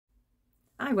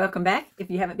Hi, welcome back.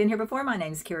 If you haven't been here before, my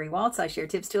name is Carrie Waltz. I share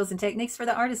tips, tools, and techniques for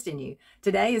the artist in you.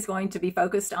 Today is going to be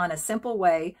focused on a simple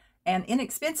way and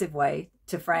inexpensive way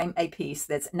to frame a piece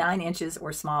that's 9 inches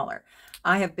or smaller.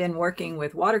 I have been working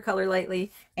with watercolor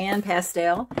lately and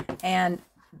pastel, and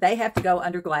they have to go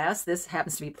under glass. This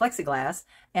happens to be plexiglass,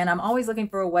 and I'm always looking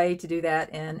for a way to do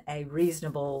that in a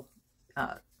reasonably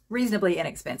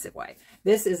inexpensive way.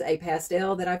 This is a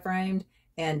pastel that I framed,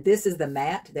 and this is the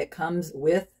mat that comes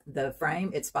with the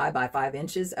frame. It's 5 by 5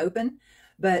 inches open,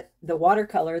 but the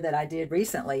watercolor that I did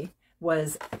recently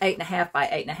was 8.5 by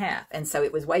 8.5, and so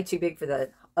it was way too big for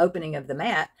the opening of the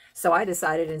mat. So I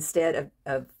decided, instead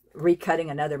of recutting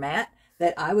another mat,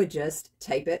 that I would just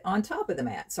tape it on top of the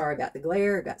mat. Sorry about the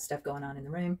glare, I've got stuff going on in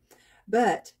the room,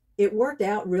 but it worked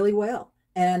out really well.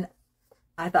 And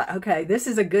I thought, okay, this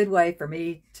is a good way for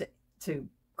me to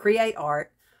create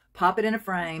art, pop it in a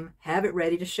frame, have it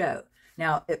ready to show.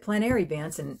 Now, at plein air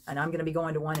events, and I'm going to be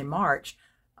going to one in March,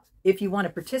 if you want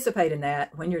to participate in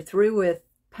that, when you're through with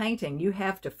painting, you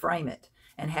have to frame it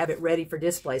and have it ready for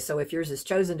display. So if yours is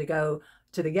chosen to go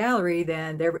to the gallery,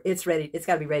 then it's ready. It's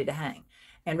got to be ready to hang.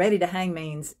 And ready to hang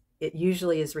means it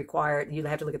usually is required. You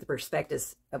have to look at the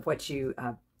prospectus of what you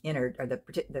entered, or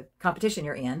the competition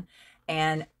you're in,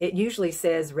 and it usually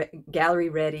says gallery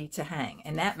ready to hang,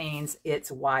 and that means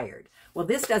it's wired. Well,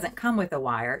 this doesn't come with a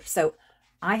wire, so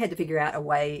I had to figure out a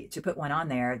way to put one on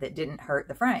there that didn't hurt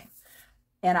the frame.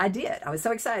 And I did. I was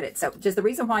so excited. So just the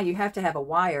reason why you have to have a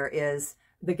wire is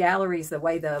the galleries, the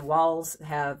way the walls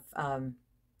have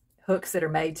hooks that are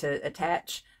made to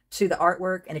attach to the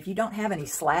artwork. And if you don't have any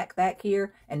slack back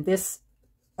here, and this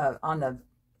on the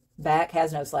back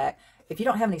has no slack, if you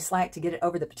don't have any slack to get it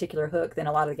over the particular hook, then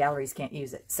a lot of the galleries can't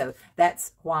use it. So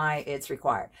that's why it's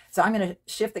required. So I'm going to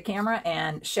shift the camera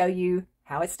and show you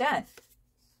how it's done.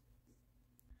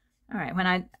 All right,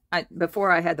 when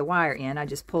before I had the wire in, I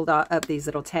just pulled up these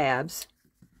little tabs,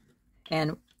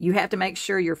 and you have to make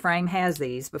sure your frame has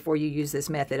these before you use this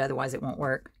method, otherwise it won't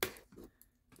work.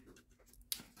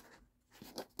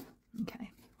 Okay.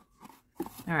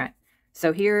 All right,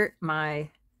 so here my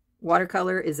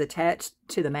watercolor is attached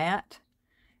to the mat.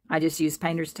 I just used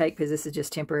painter's tape because this is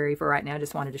just temporary for right now. I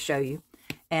just wanted to show you.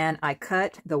 And I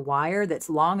cut the wire that's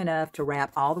long enough to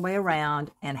wrap all the way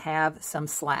around and have some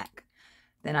slack.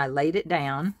 Then I laid it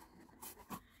down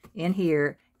in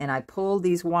here, and I pulled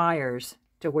these wires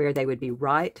to where they would be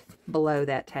right below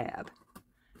that tab.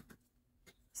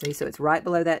 See, so it's right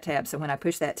below that tab. So when I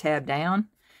push that tab down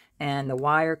and the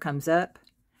wire comes up,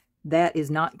 that is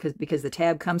not, because the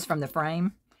tab comes from the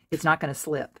frame, it's not going to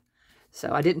slip.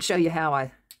 So I didn't show you how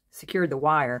I secured the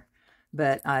wire,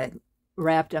 but I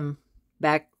wrapped them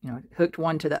back, hooked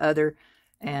one to the other,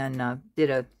 and did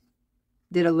a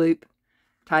loop,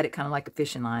 tied it kind of like a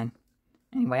fishing line.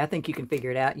 Anyway, I think you can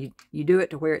figure it out. You do it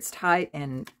to where it's tight,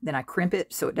 and then I crimp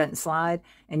it so it doesn't slide.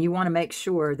 And you want to make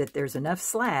sure that there's enough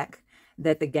slack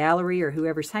that the gallery or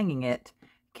whoever's hanging it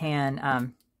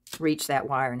can reach that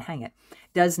wire and hang it.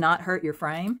 Does not hurt your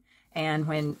frame. And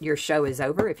when your show is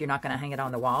over, if you're not going to hang it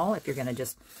on the wall, if you're going to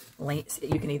just lean,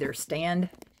 you can either stand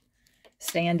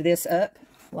this up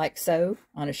like so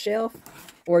on a shelf,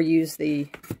 or use the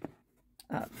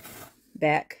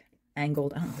back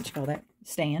angled, I don't know what you call that,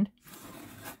 stand.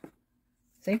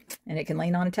 See? And it can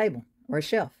lean on a table or a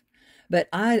shelf. But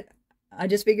I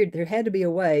just figured there had to be a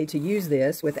way to use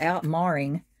this without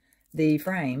marring the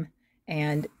frame,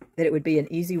 and that it would be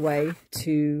an easy way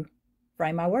to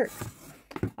frame my work.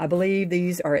 I believe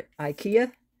these are at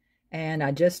IKEA, and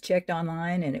I just checked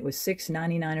online, and it was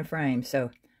 $6.99 a frame.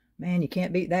 So, man, you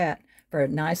can't beat that for a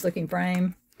nice looking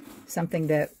frame. Something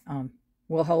that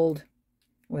will hold,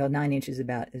 well, 9 inches is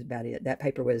about it. That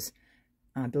paper was,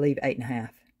 I believe, 8.5.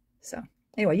 So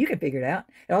anyway, you can figure it out.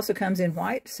 It also comes in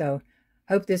white. So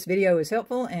hope this video is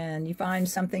helpful and you find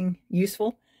something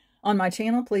useful on my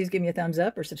channel. Please give me a thumbs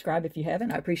up or subscribe if you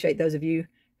haven't. I appreciate those of you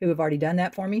who have already done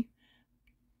that for me.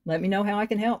 Let me know how I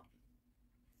can help.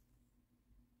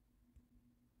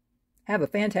 Have a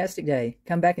fantastic day.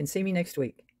 Come back and see me next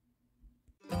week.